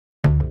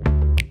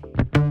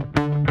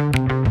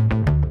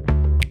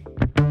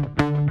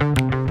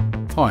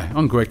Hi,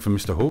 I'm Greg from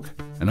Mr Hawke,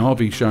 and I'll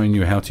be showing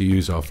you how to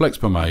use our Flex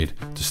Pomade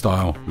to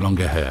style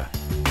longer hair.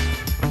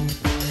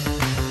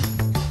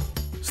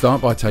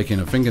 Start by taking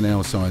a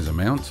fingernail size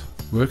amount,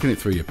 working it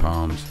through your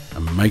palms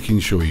and making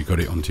sure you got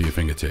it onto your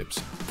fingertips.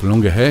 For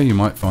longer hair you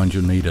might find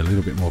you'll need a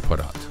little bit more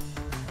product.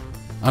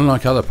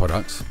 Unlike other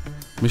products,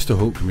 Mr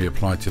Hawke can be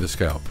applied to the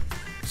scalp.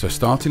 So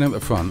starting at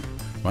the front,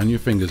 run your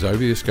fingers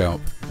over your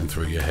scalp and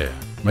through your hair,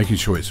 making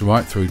sure it's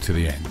right through to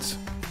the ends.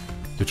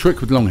 The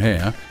trick with long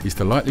hair is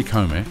to lightly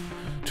comb it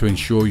to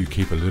ensure you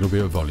keep a little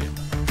bit of volume.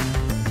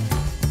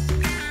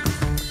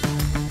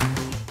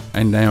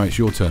 And now it's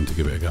your turn to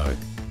give it a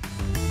go.